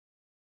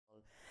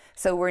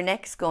So we're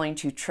next going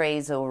to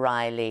Therese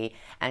O'Reilly,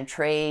 and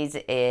Therese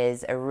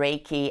is a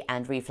Reiki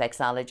and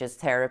reflexologist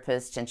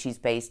therapist, and she's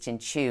based in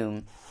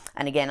Tuam.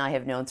 And again, I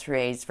have known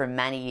Therese for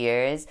many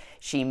years.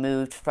 She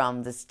moved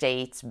from the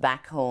States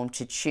back home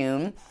to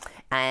Tuam,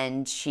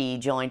 and she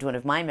joined one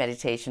of my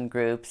meditation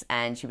groups,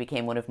 and she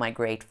became one of my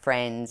great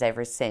friends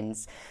ever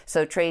since.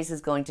 So Therese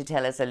is going to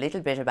tell us a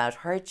little bit about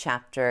her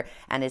chapter,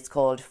 and it's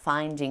called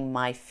Finding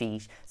My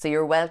Feet. So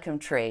you're welcome,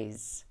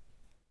 Therese.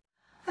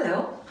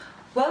 Hello.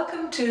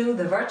 Welcome to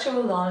the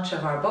virtual launch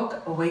of our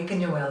book, Awaken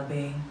Your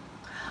Wellbeing.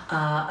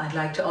 I'd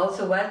like to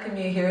also welcome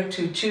you here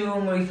to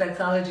Tuam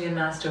Reflexology and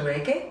Master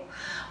Reiki.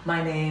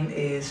 My name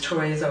is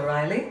Therese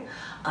O'Reilly.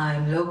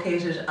 I'm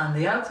located on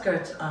the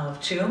outskirts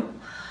of Tuam.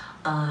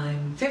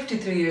 I'm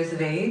 53 years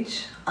of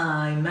age.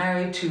 I'm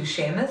married to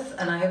Seamus,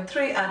 and I have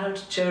 3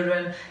 adult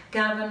children,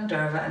 Gavin,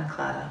 Derva and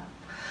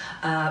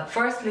Clara.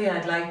 Firstly,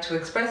 I'd like to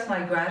express my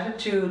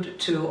gratitude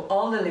to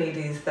all the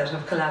ladies that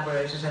have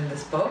collaborated in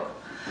this book.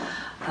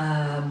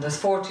 There's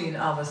 14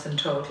 of us in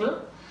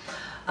total.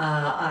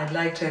 I'd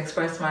like to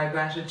express my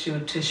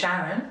gratitude to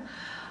Sharon,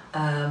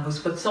 who's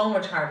put so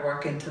much hard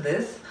work into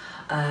this,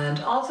 and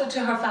also to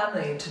her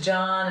family, to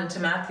John and to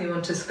Matthew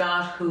and to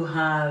Scott, who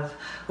are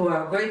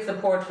a great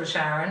support for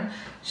Sharon,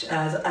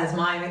 as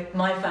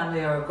my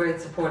family are a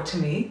great support to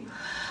me.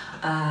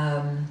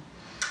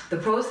 The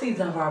proceeds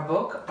of our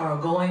book are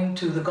going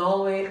to the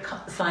Galway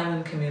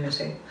Simon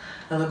Community.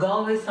 Now, the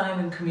Galway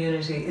Simon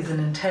Community is an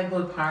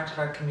integral part of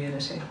our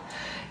community.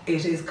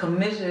 It is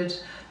committed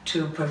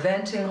to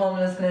preventing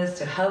homelessness,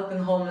 to helping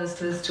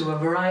homelessness through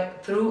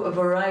a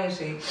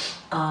variety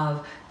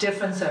of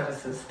different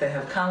services. They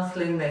have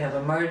counselling, they have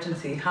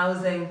emergency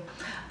housing.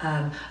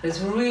 It's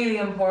really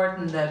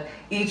important that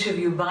each of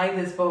you buy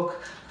this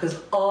book, because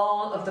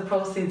all of the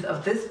proceeds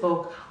of this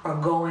book are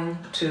going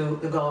to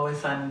the Galway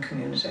Simon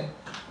Community.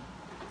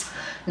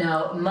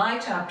 Now, my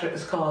chapter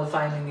is called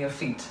Finding Your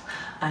Feet.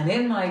 And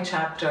in my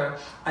chapter,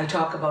 I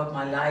talk about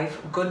my life,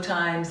 good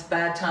times,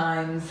 bad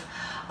times.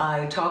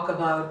 I talk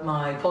about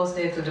my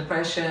postnatal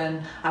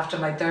depression after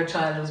my 3rd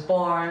child was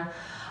born.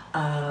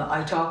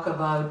 I talk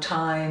about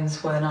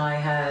times when I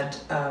had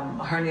a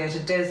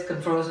herniated disc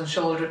and frozen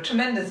shoulder,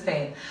 tremendous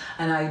pain.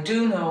 And I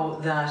do know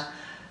that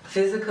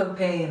physical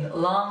pain,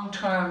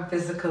 long-term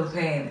physical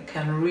pain,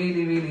 can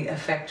really, really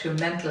affect your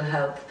mental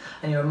health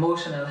and your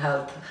emotional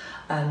health.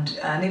 And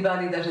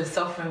anybody that is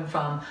suffering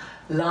from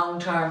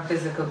long-term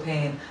physical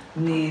pain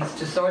needs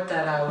to sort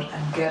that out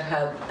and get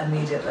help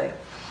immediately.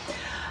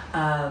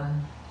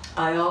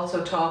 I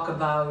also talk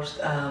about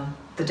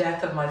the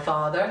death of my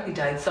father. He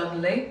died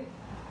suddenly.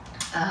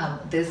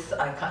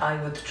 I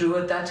withdrew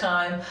at that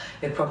time.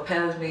 It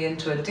propelled me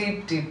into a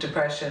deep, deep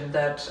depression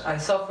that I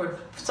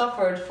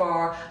suffered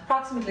for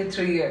approximately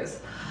 3 years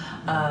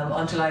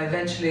until I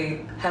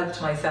eventually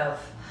helped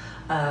myself.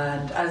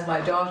 And as my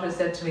daughter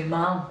said to me,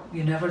 "Mom,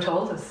 you never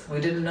told us. We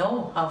didn't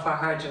know how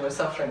hard you were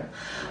suffering."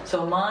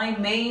 So my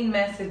main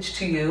message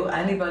to you,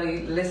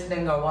 anybody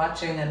listening or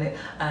watching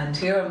and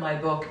here in my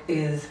book,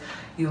 is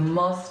you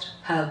must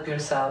help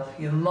yourself.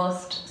 You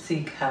must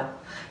seek help.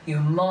 You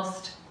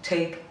must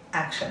take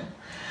action.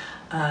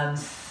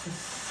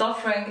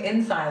 Suffering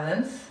in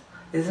silence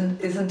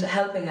isn't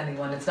helping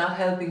anyone. It's not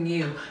helping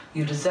you.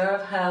 You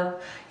deserve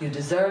help. You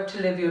deserve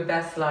to live your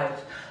best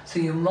life. So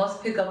you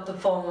must pick up the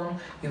phone.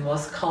 You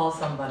must call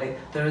somebody.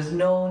 There is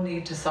no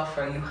need to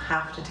suffer. You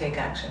have to take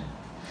action.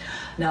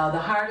 Now,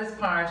 the hardest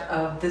part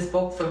of this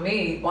book for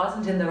me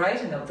wasn't in the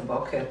writing of the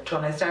book.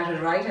 When I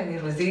started writing,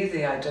 it was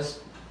easy. I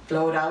just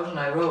flowed out and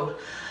I wrote.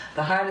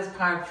 The hardest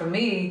part for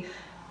me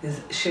is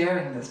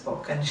sharing this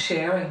book and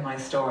sharing my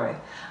story.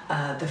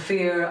 The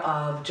fear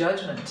of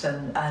judgment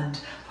and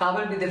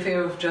probably the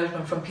fear of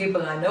judgment from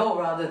people I know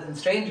rather than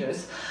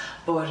strangers.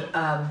 But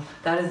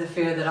that is a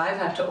fear that I've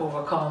had to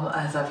overcome,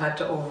 as I've had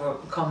to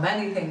overcome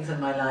many things in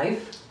my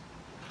life.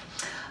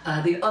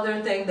 The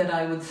other thing that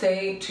I would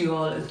say to you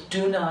all is,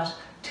 do not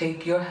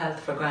take your health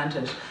for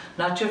granted.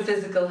 Not your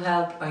physical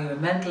health or your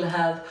mental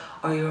health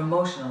or your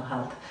emotional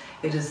health.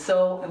 It is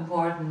so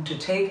important to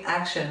take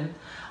action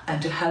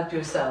and to help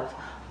yourself.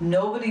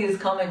 Nobody is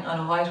coming on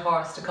a white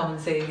horse to come and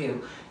save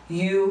you.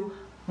 You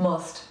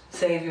must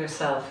save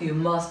yourself. You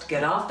must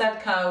get off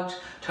that couch,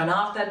 turn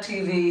off that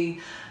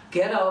TV,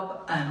 get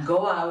up and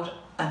go out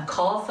and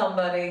call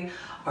somebody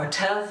or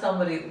tell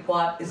somebody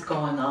what is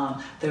going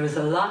on. There is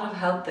a lot of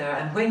help there,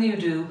 and when you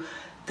do,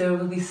 there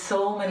will be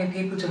so many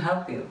people to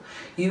help you.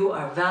 You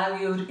are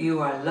valued,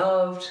 you are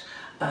loved,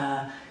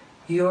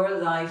 your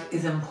life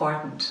is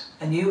important,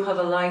 and you have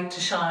a light to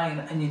shine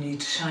and you need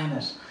to shine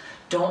it.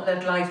 Don't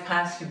let life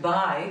pass you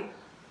by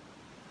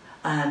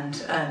and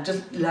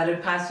just let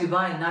it pass you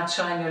by and not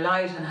shine your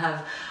light and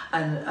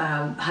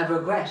have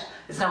regret.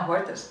 It's not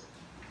worth it.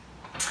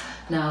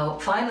 Now,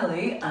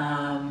 finally,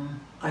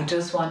 I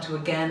just want to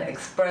again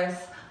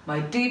express my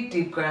deep,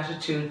 deep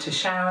gratitude to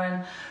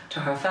Sharon, to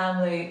her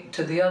family,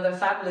 to the other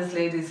fabulous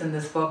ladies in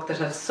this book that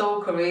have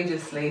so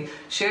courageously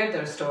shared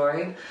their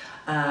story,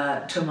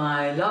 to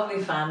my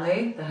lovely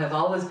family that have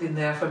always been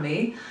there for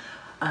me,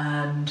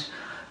 and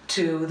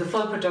to the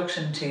full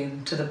production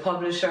team, to the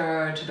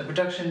publisher, to the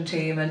production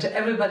team, and to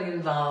everybody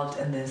involved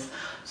in this.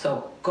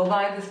 So go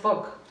buy this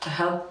book to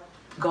help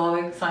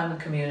Galway Simon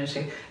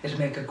Community. It'll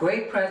make a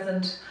great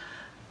present.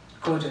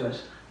 Go do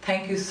it.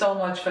 Thank you so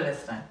much for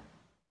listening.